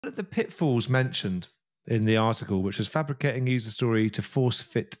One of the pitfalls mentioned in the article, which was fabricating a user story to force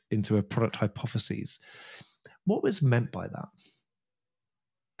fit into a product hypothesis. What was meant by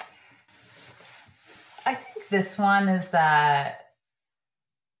that? I think this one is that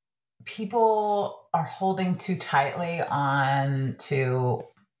people are holding too tightly on to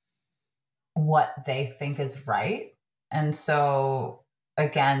what they think is right. And so,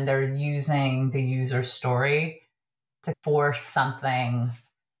 again, they're using the user story to force something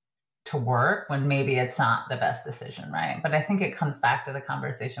to work when maybe it's not the best decision, right? But I think it comes back to the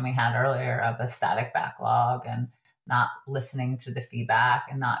conversation we had earlier of a static backlog and not listening to the feedback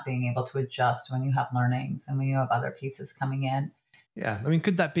and not being able to adjust when you have learnings and when you have other pieces coming in. Yeah, I mean,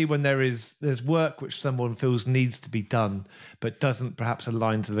 could that be when there's work which someone feels needs to be done, but doesn't perhaps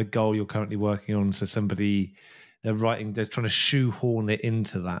align to the goal you're currently working on? So they're trying to shoehorn it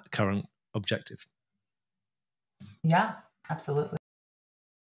into that current objective. Yeah, absolutely.